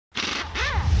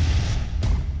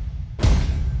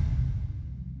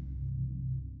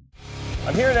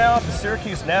I'm here now at the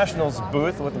Syracuse Nationals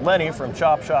booth with Lenny from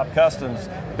Chop Shop Customs,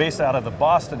 based out of the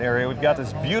Boston area. We've got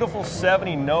this beautiful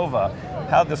 70 Nova.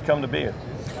 How'd this come to be?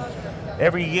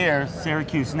 Every year,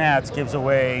 Syracuse Nats gives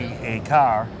away a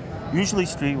car, usually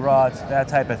street rods, that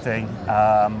type of thing.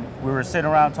 We were sitting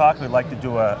around talking, we'd like to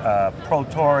do a pro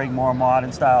touring, more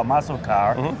modern style muscle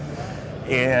car.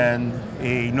 And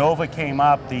a Nova came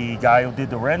up. The guy who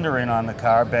did the rendering on the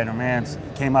car, Ben Romance,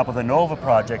 came up with a Nova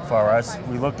project for us.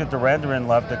 We looked at the rendering,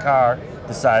 loved the car,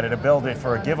 decided to build it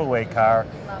for a giveaway car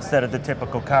instead of the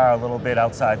typical car, a little bit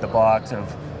outside the box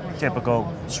of typical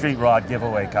street rod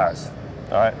giveaway cars.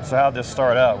 All right, so how'd this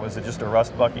start out? Was it just a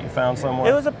rust bucket you found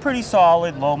somewhere? It was a pretty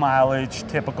solid, low mileage,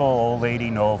 typical old lady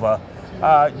Nova.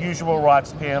 Usual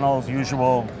rocks panels,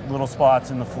 usual little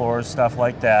spots in the floors, stuff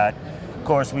like that. Of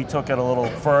course, we took it a little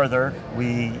further.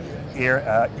 We,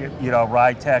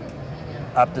 ride tech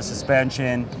up the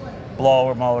suspension,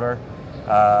 blower motor.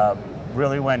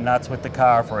 Really went nuts with the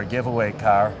car for a giveaway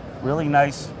car. Really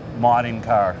nice, modern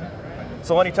car.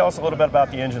 So why don't you tell us a little bit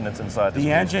about the engine that's inside this?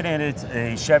 The engine in it's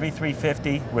a Chevy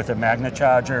 350 with a Magna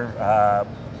Charger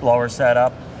blower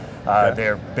setup. Okay.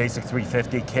 Their basic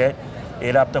 350 kit.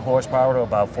 It upped the horsepower to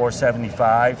about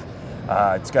 475.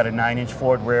 It's got a 9-inch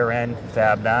Ford rear end,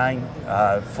 Fab 9,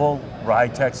 full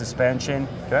ride tech suspension,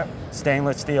 okay.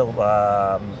 Stainless steel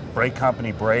brake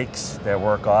company brakes that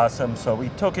work awesome. So we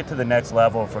took it to the next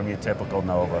level from your typical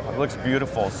Nova. It looks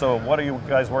beautiful. So what are you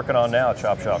guys working on now at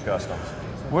Chop Shop Customs?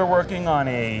 We're working on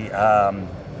a,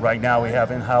 right now we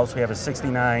have in-house, we have a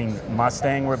 69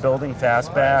 Mustang we're building,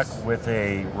 fastback, with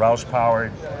a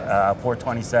Roush-powered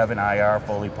 427 IR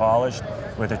fully polished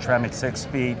with a Tremec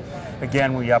 6-speed.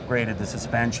 Again, we upgraded the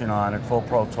suspension on it, full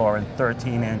Pro Touring,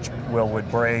 13-inch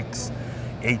Willwood brakes,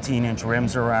 18-inch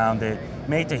rims around it,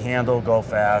 made to handle, go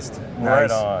fast. Right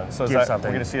nice, on. So we're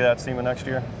going to see that at SEMA next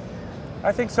year?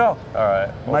 I think so. All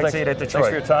right. Well, Might see it at Detroit. Thanks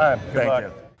for your time. Good luck.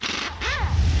 Thank you.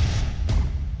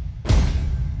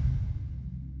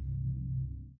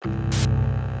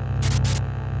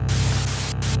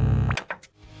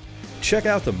 Check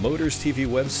out the Motors TV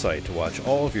website to watch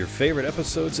all of your favorite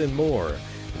episodes and more,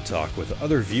 and talk with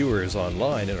other viewers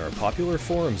online in our popular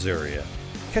forums area.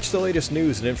 Catch the latest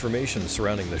news and information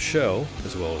surrounding the show,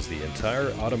 as well as the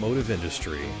entire automotive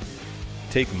industry.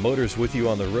 Take Motors with you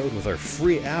on the road with our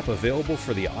free app available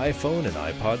for the iPhone and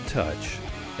iPod Touch,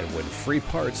 and win free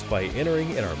parts by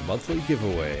entering in our monthly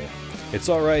giveaway. It's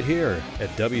all right here at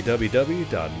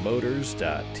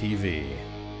www.motors.tv.